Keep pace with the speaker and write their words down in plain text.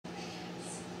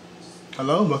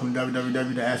Hello, welcome to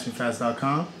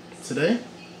www.askmefast.com. Today,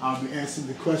 I'll be answering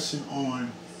the question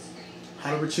on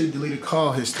how to retrieve deleted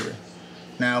call history.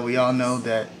 Now, we all know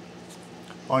that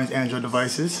on these Android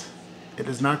devices, it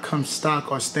does not come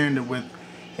stock or standard with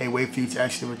a way for you to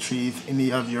actually retrieve any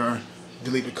of your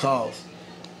deleted calls.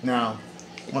 Now,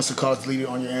 once a call is deleted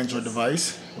on your Android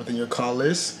device within your call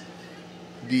list,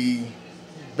 the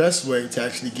best way to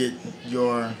actually get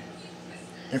your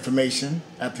information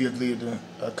after you've deleted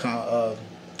a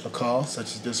call,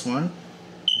 such as this one,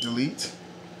 delete.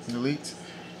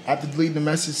 After deleting a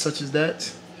message such as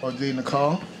that, or deleting a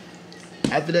call,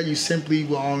 after that you simply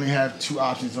will only have two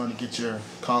options on to get your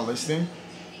call listing.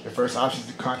 The first option is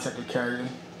to contact the carrier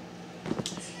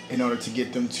in order to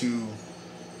get them to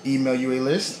email you a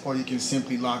list, or you can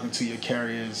simply log into your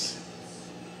carrier's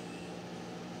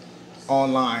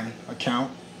online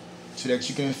account so that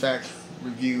you can in fact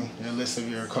review the list of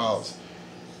your calls.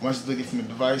 Once it's deleted from the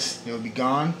device, it will be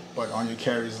gone, but on your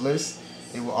carrier's list,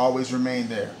 it will always remain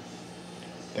there.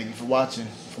 Thank you for watching.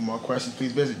 For more questions,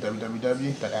 please visit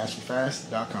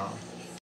www.askmefast.com.